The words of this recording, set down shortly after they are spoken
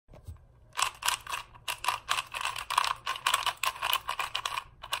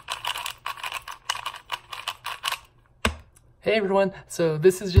Hey everyone, so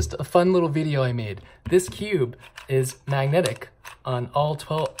this is just a fun little video I made. This cube is magnetic on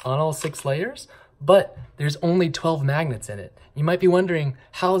all 6 layers, but there's only 12 magnets in it. You might be wondering,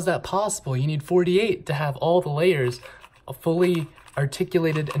 how is that possible? You need 48 to have all the layers fully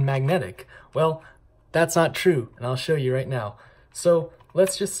articulated and magnetic. Well, that's not true, and I'll show you right now. So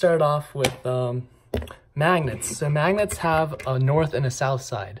let's just start off with magnets. So magnets have a north and a south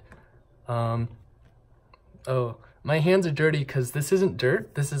side. Oh, my hands are dirty because this isn't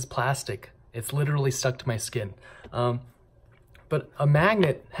dirt, this is plastic. It's literally stuck to my skin. But a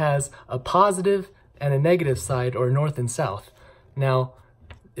magnet has a positive and a negative side, or north and south. Now,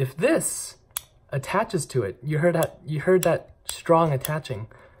 if this attaches to it, you heard that strong attaching.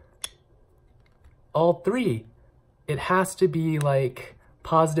 All 3, it has to be like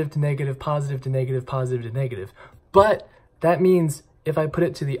positive to negative, positive to negative, positive to negative. But that means if I put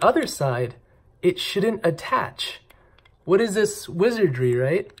it to the other side, it shouldn't attach. What is this wizardry,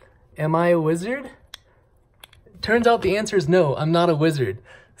 right? Am I a wizard? Turns out the answer is no, I'm not a wizard.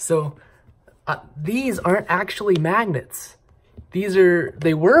 So these aren't actually magnets.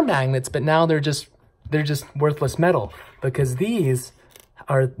 They were magnets, but now they're just worthless metal, because these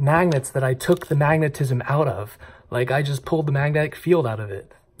are magnets that I took the magnetism out of. Like, I just pulled the magnetic field out of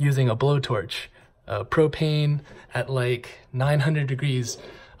it using a blowtorch, propane at like 900 degrees.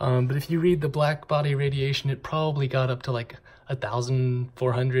 But if you read the black body radiation, it probably got up to like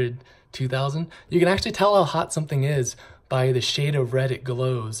 1,400, 2,000. You can actually tell how hot something is by the shade of red it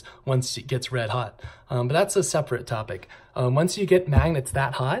glows once it gets red hot. But that's a separate topic. Once you get magnets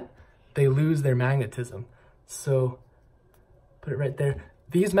that hot, they lose their magnetism. So put it right there.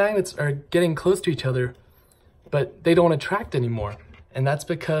 These magnets are getting close to each other, but they don't attract anymore. And that's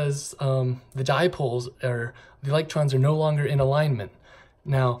because the dipoles, or the electrons, are no longer in alignment.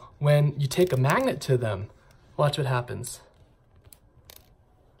 Now, when you take a magnet to them, watch what happens.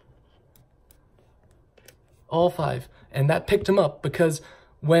 All 5. And that picked them up, because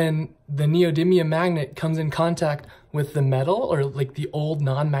when the neodymium magnet comes in contact with the metal, or like the old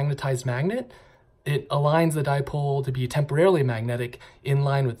non-magnetized magnet, it aligns the dipole to be temporarily magnetic in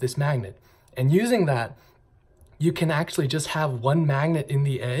line with this magnet. And using that, you can actually just have one magnet in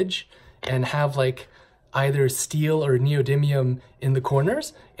the edge and have like either steel or neodymium in the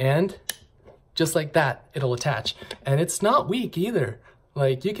corners, and just like that, it'll attach. And it's not weak either.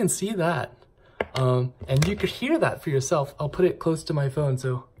 Like, you can see that. And you could hear that for yourself. I'll put it close to my phone,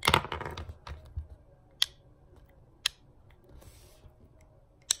 so.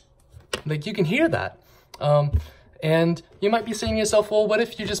 Like, you can hear that. And you might be saying to yourself, well, what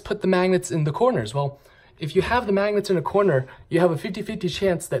if you just put the magnets in the corners? Well, if you have the magnets in a corner, you have a 50-50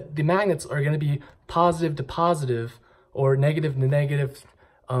 chance that the magnets are going to be positive to positive, or negative to negative,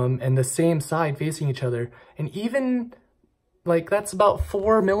 and the same side facing each other. And even, like, that's about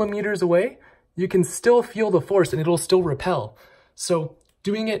 4 millimeters away, you can still feel the force and it'll still repel. So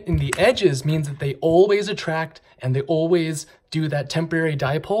doing it in the edges means that they always attract, and they always do that temporary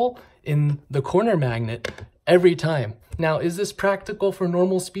dipole in the corner magnet every time. Now, is this practical for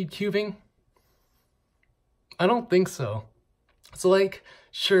normal speed cubing? I don't think so. So, like,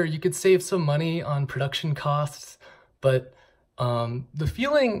 sure, you could save some money on production costs, but the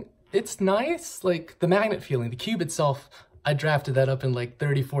feeling, it's nice. Like, the magnet feeling, the cube itself, I drafted that up in like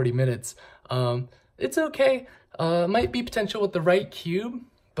 30, 40 minutes. It's okay. Might be potential with the right cube,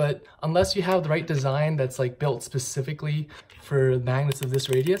 but unless you have the right design that's like built specifically for magnets of this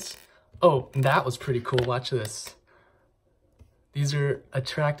radius. Oh, and that was pretty cool. Watch this. These are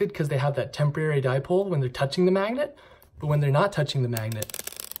attracted because they have that temporary dipole when they're touching the magnet, but when they're not touching the magnet,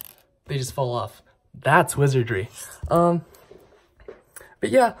 they just fall off. That's wizardry. But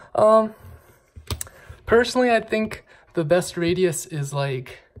yeah, personally, I think the best radius is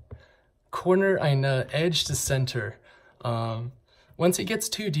like corner and edge to center. Once it gets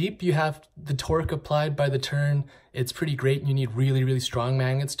too deep, you have the torque applied by the turn. It's pretty great, and you need really, really strong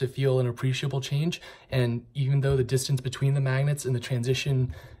magnets to feel an appreciable change. And even though the distance between the magnets and the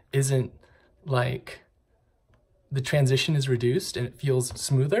transition isn't like, the transition is reduced and it feels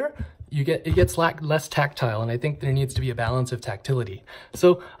smoother, it gets less tactile, and I think there needs to be a balance of tactility.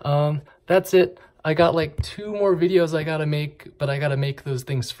 So that's it. I got like 2 more videos I gotta make, but I gotta make those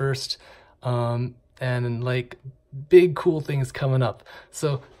things first. And like big cool things coming up.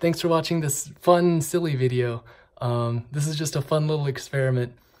 So thanks for watching this fun, silly video. This is just a fun little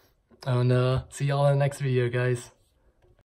experiment. And see y'all in the next video, guys.